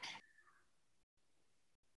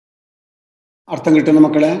അർത്ഥം കിട്ടുന്ന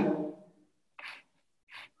മക്കളെ?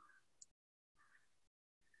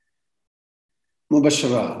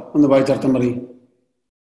 മുബശ്ശറ ഒന്ന് വായിച്ചർത്ഥം പറയും.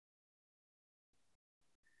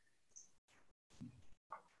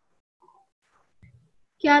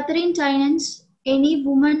 Catherine Tennant's Any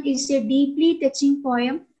Woman is a deeply touching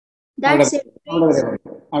poem that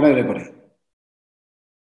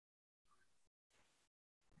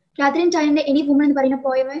Catherine Tennant's Any Woman എന്ന് പറയുന്ന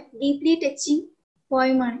poem deeply touching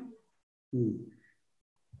poem ആണ്.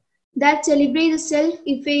 That celebrates the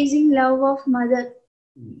self-effacing love of mother.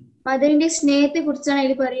 മദറിന്റെ സ്നേഹത്തെ കുറിച്ചാണ്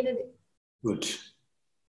അതിൽ പറയുന്നത്.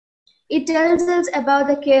 It tells us about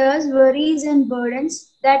the cares, worries and burdens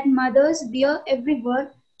that mothers bear everywhere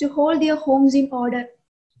to hold their homes in order.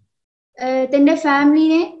 തന്റെ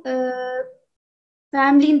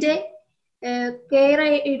ഫാമിലിന്റെ care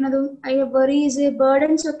ചെയ്യുന്നതും അതിന്റെ worries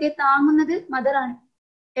burdens ഒക്കെ താങ്ങുന്നത് മദറാണ്.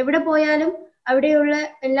 എവിടെ പോയാലും അവിടെയുള്ള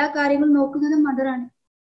എല്ലാ കാര്യങ്ങളും നോക്കുന്നത് മദറാണ്.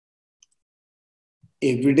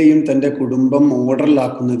 എവിടെയും തന്റെ കുടുംബം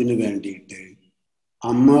ഓർഡറിലാക്കുന്നതിന് വേണ്ടിയിട്ട്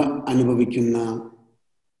അമ്മ അനുഭവിക്കുന്ന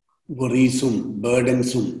വറീസും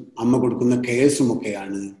ബേർഡൻസും അമ്മ കൊടുക്കുന്ന കെയർസും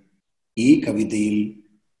ഒക്കെയാണ് ഈ കവിതയിൽ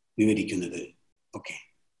വിവരിക്കുന്നത്. Okay.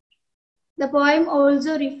 The poem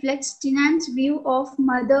also reflects Tennant's view of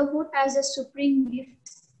motherhood as a supreme gift.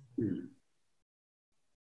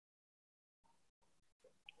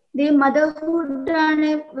 The motherhood ആണ്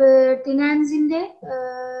ടിനാൻസിന്റെ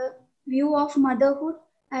view of motherhood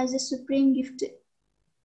as A supreme gift.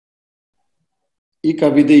 ഈ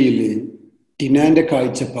കവിതയിൽ ടിനാന്റെ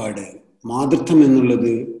കാഴ്ചപ്പാട് മാതൃത്വം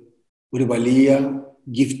എന്നുള്ളത് ഒരു വലിയ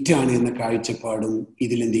ഗിഫ്റ്റാണ് എന്ന കാഴ്ചപ്പാടും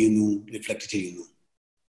ഇതിൽ എന്ത് ചെയ്യുന്നു, റിഫ്ലക്ട് ചെയ്യുന്നു.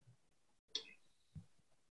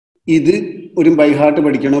 ഇത് ഒരു ബൈഹാർട്ട്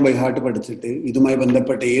പഠിക്കണോ, ബൈഹാർട്ട് പഠിച്ചിട്ട് ഇതുമായി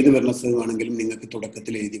ബന്ധപ്പെട്ട ഏത് വെർണസ് വേണമെങ്കിലും നിങ്ങൾക്ക്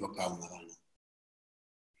തുടക്കത്തിൽ എഴുതി വെക്കാവുന്നതാണ്.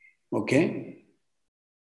 Okay,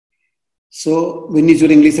 so when is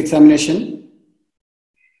your English examination?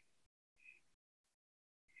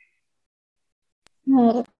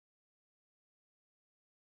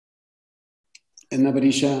 എന്നാ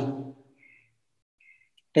പരീക്ഷ?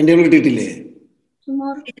 Time table കിട്ടിയിട്ടില്ലേ?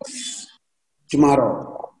 Tomorrow?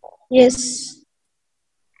 Yes.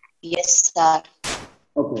 Yes, sir.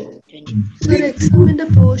 Okay. Sir, examന്റെ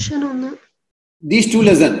portion ഒന്ന്. These two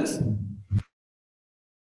lessons,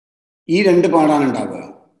 ഈ രണ്ട് പാഠാണ് ഉണ്ടാവുക.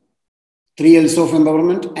 3 L's of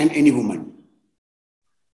empowerment and any woman.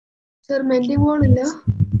 Sir, mending wall ഇല്ല?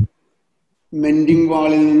 മെൻഡിങ്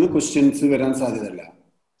വാളിൽ നിന്ന് ക്വസ്റ്റ്യൻസ് വരാൻ സാധ്യതയില്ല.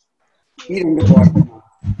 ഈ രണ്ട് പാഠം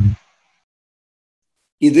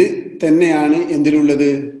ഇത് തന്നെയാണ് എന്തിലുള്ളത്,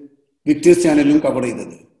 വിക്ടേഴ്സ് ചാനലിലും കവർ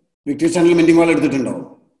ചെയ്തത്. വിക്ടേഴ്സ് ചാനൽ മെൻഡിങ് വാൾ എടുത്തിട്ടുണ്ടോ?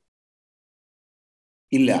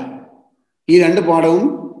 ഇല്ല. ഈ രണ്ട് പാഠവും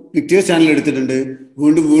വിക്ടേഴ്സ് ചാനൽ എടുത്തിട്ടുണ്ട്.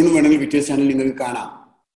 വീണ്ടും വേണമെങ്കിൽ വിക്ടേഴ്സ് ചാനൽ നിങ്ങൾക്ക് കാണാം.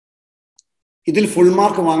 ഇതിൽ ഫുൾ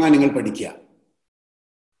മാർക്ക് വാങ്ങാൻ നിങ്ങൾ പഠിക്കുക.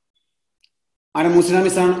 ആരാ? മുസ്ലിം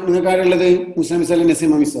മിസ് ആണ് നിങ്ങൾക്ക് ആരുള്ളത്? മുസ്ലിം മിസ് അല്ലെ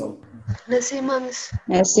നസീമ മിസ്സോ? Naseema miss.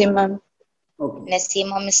 Naseema. Okay,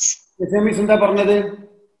 Nasima miss. Naseema miss എന്താ പറഞ്ഞത്?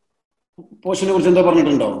 പോർഷനെ കുറിച്ച് എന്താ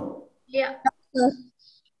പറഞ്ഞിട്ടുണ്ടോ?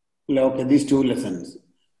 ഇല്ല. Okay, these two lessons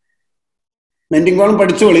mending വാളും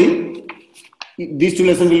പഠിച്ചോളി. These two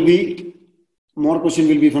lessons will be, more question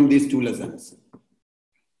will be from these two lessons.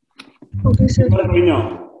 Okay, sir.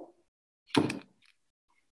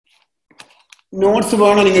 Notes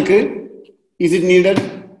വേണോ നിങ്ങൾക്ക്? Is it needed?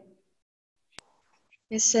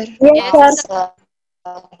 Yes, sir. Yes, sir.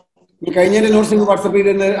 കഴിഞ്ഞ നോട്ട്സ് നിങ്ങൾ വാട്സപ്പ്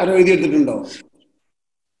ചെയ്ത് ആരോ എഴുതിയെടുത്തിട്ടുണ്ടോ?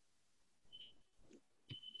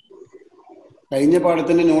 കഴിഞ്ഞ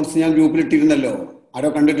പാഠത്തിന്റെ നോട്ട്സ് ഞാൻ ഗ്രൂപ്പിൽ ഇട്ടിരുന്നല്ലോ. ആരോ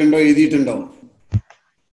കണ്ടിട്ടുണ്ടോ, എഴുതിയിട്ടുണ്ടോ?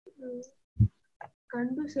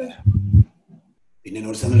 കണ്ടു സർ. പിന്നെ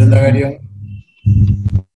നോട്ട്സ് തന്നിട്ട് എന്താ കാര്യം?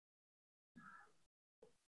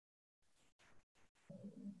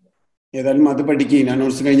 ഏതായാലും അത് പഠിക്കുക. ഞാൻ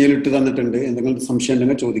നോട്ട്സ് കഴിഞ്ഞാൽ ഇട്ട് തന്നിട്ടുണ്ട്. എന്തെങ്കിലും സംശയം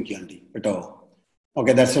ഉണ്ടെങ്കിൽ ചോദിക്കാണ്ടി കേട്ടോ.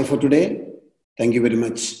 Okay, that's all for today. Thank you very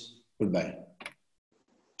much. Good bye.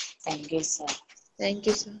 Thank you, sir. Thank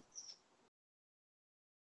you, sir.